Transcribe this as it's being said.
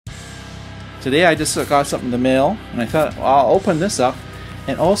Today I just got something in the mail, and I thought, well, I'll open this up,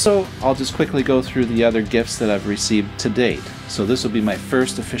 and also I'll just quickly go through the other gifts that I've received to date. So this will be my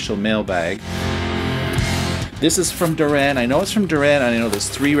first official mailbag. This is from Doran. I know it's from Doran, and I know there's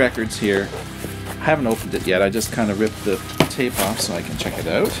 3 records here. I haven't opened it yet. I just kind of ripped the tape off so I can check it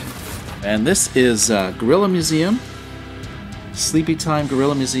out. And this is Gorilla Museum, Sleepytime,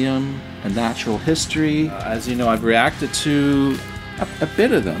 Gorilla Museum, and Natural History. As you know, I've reacted to a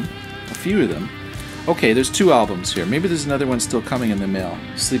bit of them, a few of them. Okay, there's 2 albums here. Maybe there's another one still coming in the mail.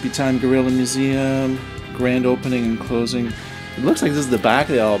 Sleepytime, Gorilla Museum, grand opening and closing. It looks like this is the back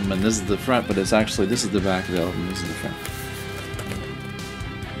of the album and this is the front, but it's actually, this is the back of the album, this is the front.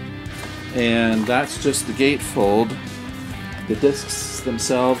 And that's just the gatefold. The discs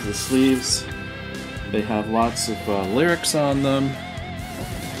themselves, the sleeves, they have lots of lyrics on them.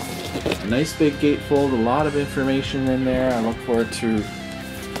 A nice big gatefold, a lot of information in there. I look forward to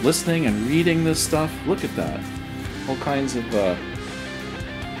listening and reading this stuff. Look at that. All kinds of,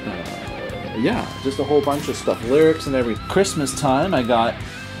 yeah, just a whole bunch of stuff. Lyrics and everything. Christmas time, I got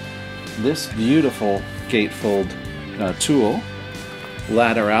this beautiful gatefold tool.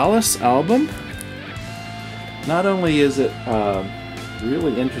 Lateralus album. Not only is it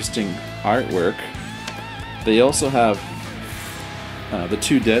really interesting artwork, they also have the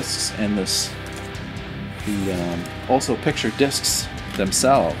 2 discs and this, also picture discs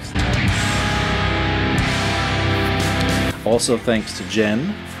themselves. Also thanks to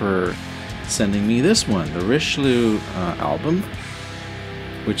Jen for sending me this one, the Rishloo album,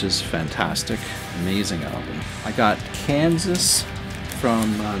 which is fantastic, amazing album. I got Kansas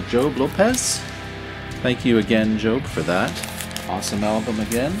from Job Lopez. Thank you again, Job, for that. Awesome album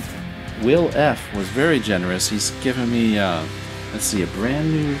again. Will F. was very generous. He's given me, let's see, a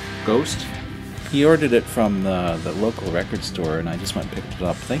brand new Ghost. He ordered it from the local record store, and I just went and picked it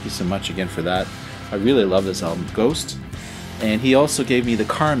up. Thank you so much again for that. I really love this album, Ghost. And he also gave me the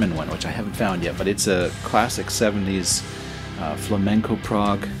Carmen one, which I haven't found yet, but it's a classic 70s flamenco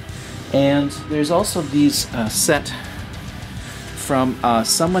prog. And there's also these set from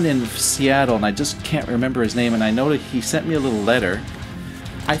someone in Seattle, and I just can't remember his name, and I know that he sent me a little letter.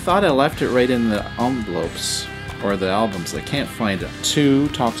 I thought I left it right in the envelopes, or the albums. I can't find it. 2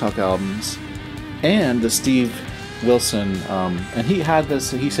 Talk Talk albums, and the Steve Wilson, and he had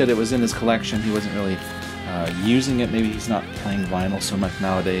this, he said it was in his collection. He wasn't really using it. Maybe he's not playing vinyl so much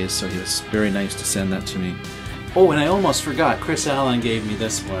nowadays, so he was very nice to send that to me. Oh, and I almost forgot, Chris Allen gave me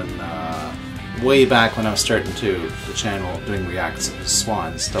this one way back when I was starting the channel doing reacts of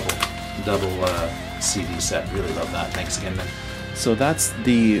Swans, double CD set. Really love that. Thanks again, man. So that's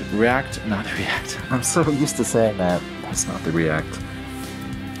the react, not the react. I'm so used to saying that. That's not the react.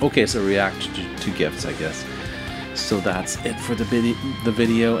 Okay, so react to gifts, I guess. So that's it for the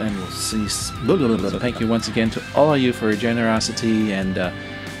video, and we'll see. Thank you once again to all of you for your generosity, and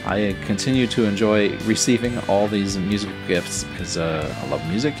I continue to enjoy receiving all these musical gifts because I love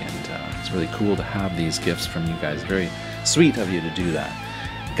music, and it's really cool to have these gifts from you guys. Very sweet of you to do that,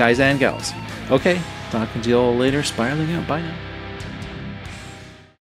 guys and gals. Okay, talking to you all later. Spiraling out. Bye now.